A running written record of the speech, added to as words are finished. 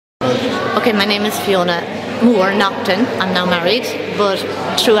Okay, my name is Fiona Moore Nocton. I'm now married, but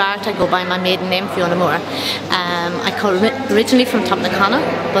through art I go by my maiden name, Fiona Moore. I come originally from Topnacona,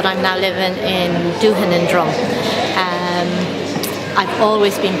 but I'm now living in Doohan in Drum. I've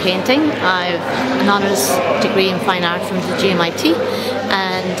always been painting. I've an honours degree in fine art from the GMIT,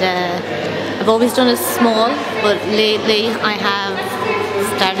 and I've always done it small, but lately I have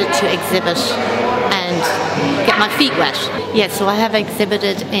started to exhibit and get my feet wet. Yes, so I have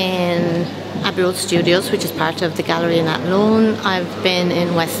exhibited in Abbey Road Studios, which is part of the gallery in Athlone. I've been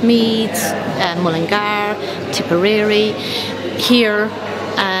in Westmeath, Mullingar, Tipperary, here,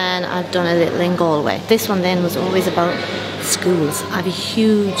 and I've done a little in Galway. This one then was always about schools. I have a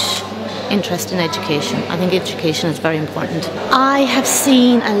huge interest in education. I think education is very important. I have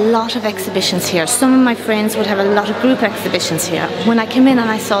seen a lot of exhibitions here. Some of my friends would have a lot of group exhibitions here. When I came in and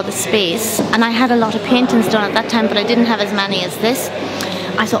I saw the space, and I had a lot of paintings done at that time, but I didn't have as many as this,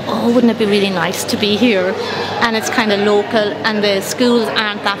 I thought, oh, wouldn't it be really nice to be here? And it's kind of local, and the schools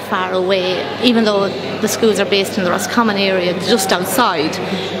aren't that far away, even though the schools are based in the Roscommon area, just outside.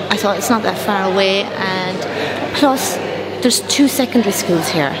 I thought it's not that far away, and plus there's 2 secondary schools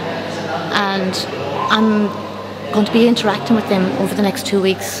here, and I'm going to be interacting with them over the next 2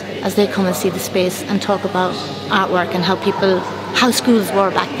 weeks as they come and see the space and talk about artwork and how schools were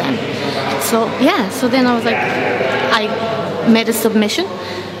back then. So yeah, so then I was like, I made a submission.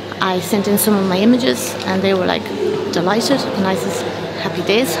 I sent in some of my images and they were like delighted, and I said, happy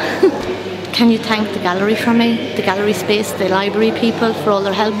days. Can you thank the gallery for me, the gallery space, the library people for all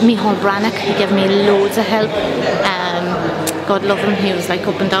their help. Micheál Brannock, he gave me loads of help. God love him, he was like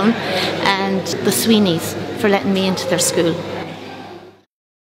up and down. And the Sweeneys for letting me into their school.